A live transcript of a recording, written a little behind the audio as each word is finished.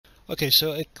Okay,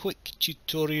 so a quick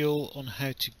tutorial on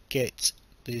how to get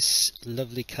this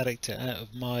lovely character out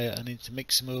of Maya and into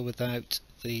Mixamo without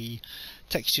the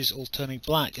textures all turning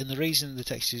black. And the reason the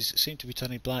textures seem to be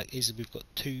turning black is that we've got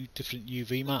two different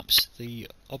UV maps. The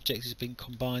object has been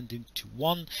combined into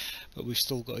one, but we've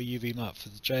still got a UV map for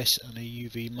the dress and a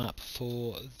UV map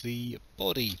for the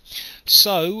body.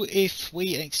 So if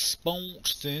we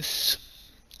export this,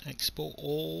 export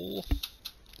all,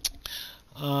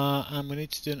 and we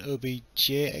need to do an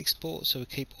OBJ export, so we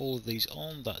keep all of these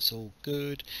on. That's all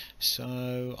good.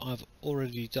 So I've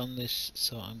already done this,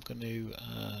 so I'm going to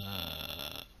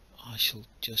I shall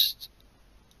just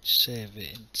save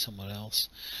it in somewhere else.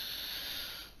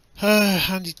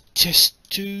 Handy test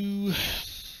 2.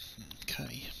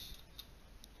 Okay.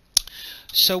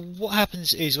 So what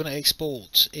happens is when it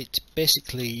exports, it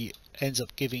basically ends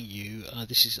up giving you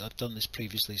I've done this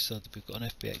previously, so that we've got an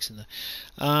FBX in there.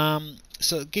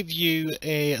 So it'll give you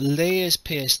a layers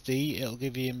PSD, it'll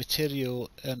give you a material,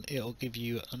 and it'll give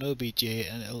you an OBJ,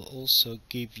 and it'll also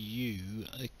give you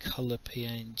a color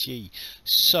PNG.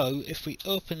 So if we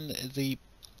open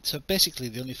so basically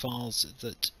the only files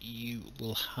that you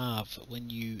will have when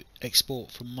you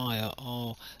export from Maya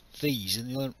are these,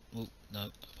 and the only, oh, no,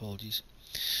 apologies.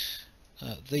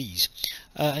 These,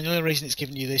 and the only reason it's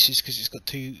giving you this is because it's got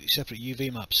two separate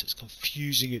UV maps. It's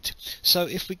confusing it. So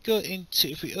if we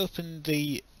open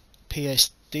the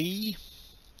PSD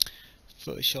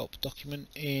Photoshop document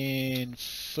in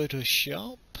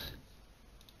Photoshop,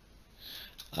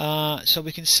 so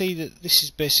we can see that this is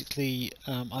basically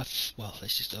well,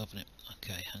 let's just open it.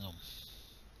 Okay, hang on,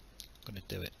 I'm going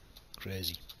to do it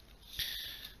crazy.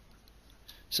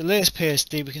 So layers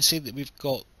PSD, we can see that we've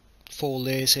got 4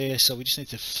 layers here, so we just need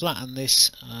to flatten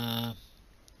this,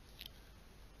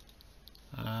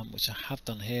 which I have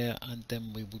done here, and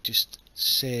then we will just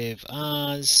save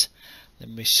as,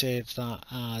 then we save that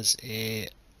as a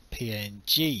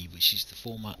PNG, which is the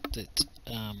format that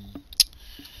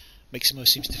Mixamo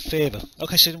seems to favour.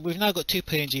 Okay, so we've now got 2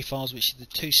 PNG files, which are the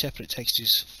 2 separate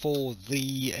textures for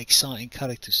the exciting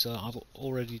characters. So I've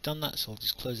already done that, so I'll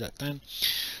just close that down.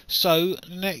 So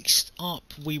next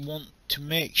up, we want to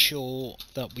make sure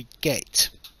that we get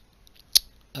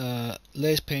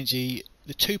layers PNG,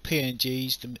 the 2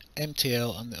 PNGs, the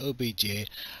MTL and the OBJ,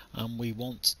 and we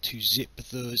want to zip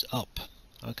those up.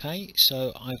 Okay,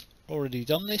 so I've already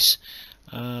done this,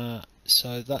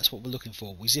 so that's what we're looking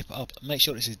for. We zip it up, make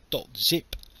sure it says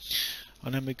 .zip,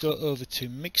 and then we go over to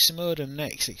Mixamo, the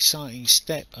next exciting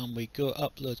step, and we go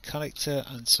upload character.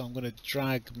 And so I'm going to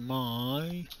drag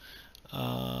my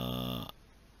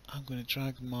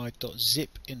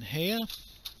 .zip in here,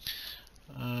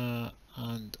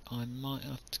 and I might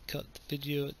have to cut the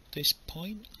video at this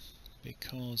point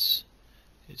because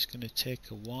it's going to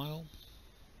take a while.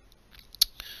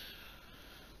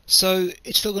 So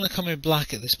it's still going to come in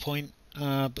black at this point,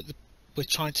 but we're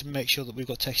trying to make sure that we've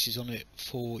got textures on it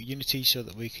for Unity so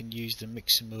that we can use the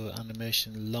Mixamo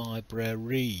animation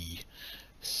library.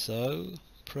 So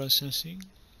processing.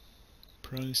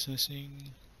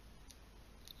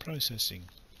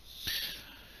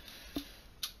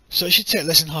 So it should take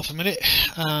less than half a minute.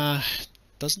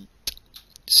 Doesn't.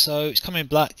 So it's coming in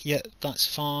black. Yeah, that's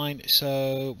fine.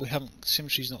 So we haven't,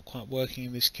 symmetry's not quite working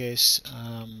in this case.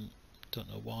 Don't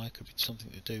know why. It could be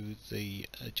something to do with the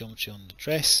geometry on the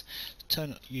dress.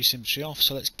 Turn use symmetry off.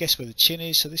 So let's guess where the chin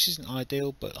is. So this isn't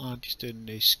ideal, but I'm just doing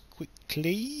this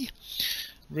quickly.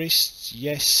 Wrists,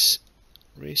 yes.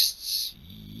 Wrists,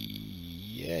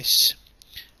 yes.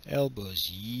 Elbows,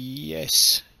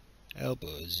 yes.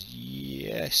 Elbows,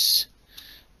 yes.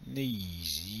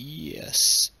 Knees,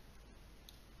 yes.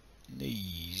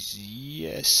 Knees,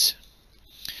 yes.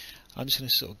 I'm just going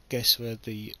to sort of guess where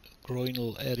the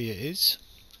groinal area is.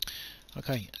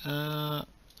 Okay, and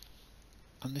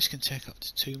this can take up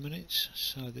to 2 minutes,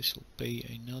 so this will be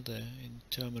another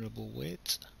interminable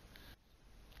wait.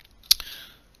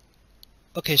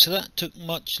 Okay, so that took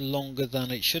much longer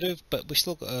than it should have, but we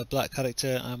still got a black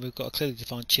character, and we've got a clearly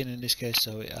defined chin in this case,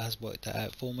 so it has worked that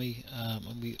out for me.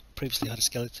 And we previously had a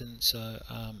skeleton, so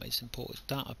it's imported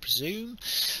that, I presume.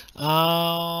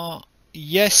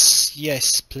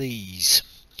 Yes, please.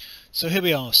 So here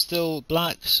we are, still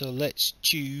black, so let's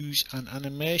choose an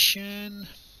animation.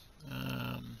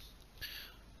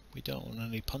 We don't want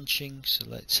any punching, so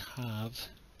let's have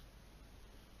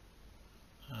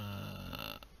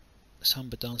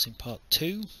Samba Dancing Part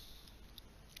 2.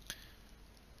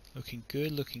 Looking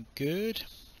good.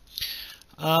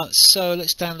 So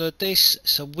let's download this.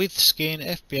 So with skin,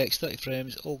 FBX, 30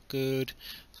 frames, all good.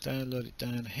 Download it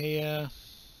down here.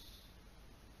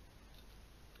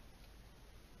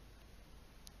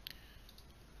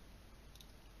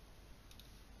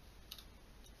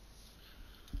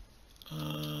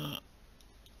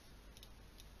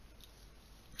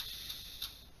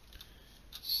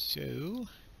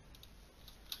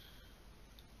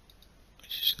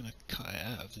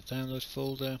 of the download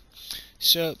folder.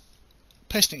 So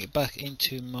pasting it back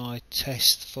into my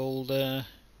test folder,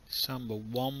 Samba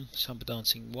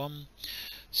Dancing 1.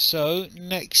 So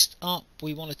next up,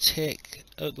 we want to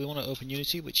open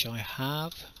Unity, which I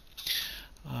have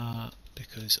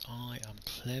because I am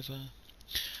clever.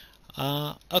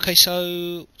 Okay,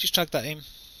 so just drag that in,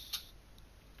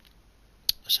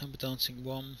 Samba Dancing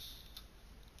 1.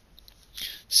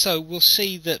 So we'll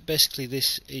see that basically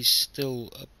this is still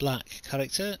a black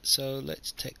character, so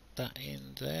let's take that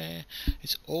in there.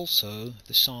 It's also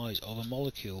the size of a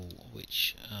molecule,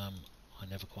 which I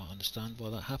never quite understand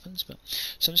why that happens, but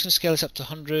so I'm just going to scale this up to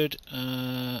 100.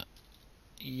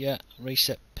 Yeah,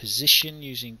 reset position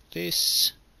using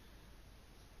this.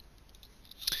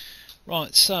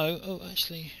 Right, so oh,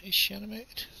 actually, is she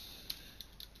animated?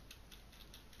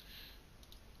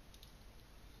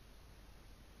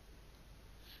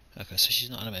 Okay, so she's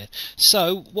not animated.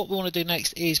 So what we want to do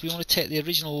next is we want to take the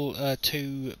original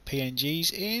two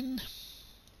PNGs in.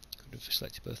 Could have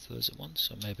selected both of those at once,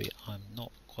 so maybe I'm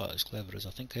not quite as clever as I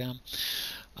think I am.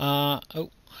 Oh,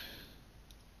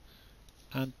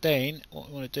 and then what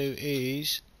we want to do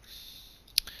is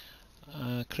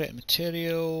create a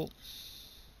material.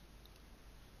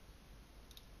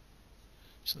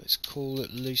 So let's call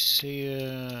it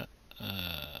Lucia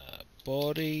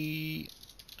body.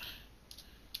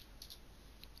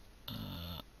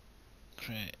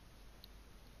 Create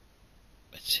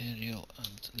material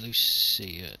and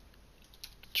Lucia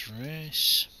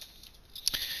dress.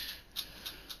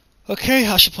 Okay,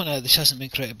 I should point out this hasn't been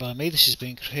created by me, this has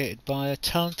been created by a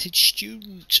talented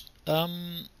student.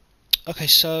 Okay,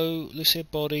 so Lucia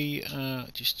body,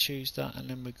 just choose that, and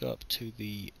then we go up to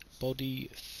the body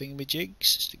thingamajigs,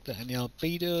 stick that in the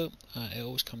albedo. It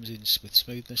always comes in with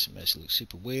smoothness and makes it look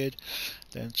super weird.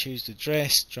 Then choose the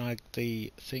dress, drag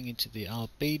the thing into the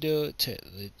albedo, take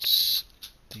the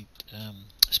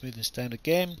smoothness down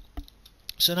again.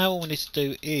 So now what we need to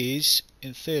do is,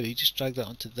 in theory, just drag that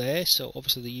onto there. So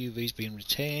obviously the UV is being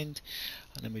retained,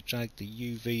 and then we drag the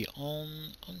UV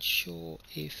on. Unsure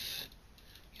if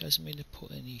it doesn't mean to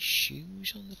put any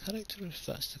shoes on the character, if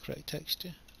that's the correct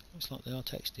texture. Looks like they are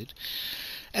textured.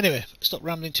 Anyway, stop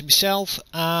rambling to myself.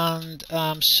 And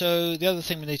so the other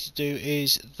thing we need to do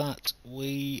is that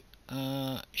we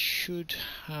should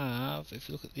have, if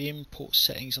you look at the import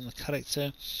settings on the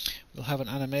character, we'll have an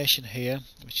animation here,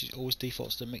 which is always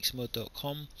defaults to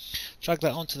mixamo.com. Drag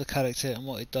that onto the character, and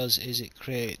what it does is it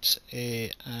creates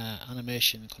a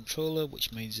animation controller,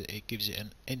 which means that it gives it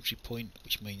an entry point,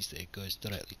 which means that it goes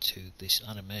directly to this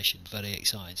animation. Very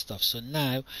exciting stuff. So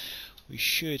now we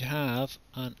should have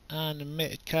an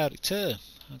animated character.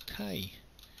 Okay,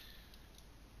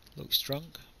 looks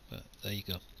drunk, but there you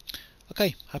go.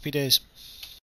 Okay, happy days.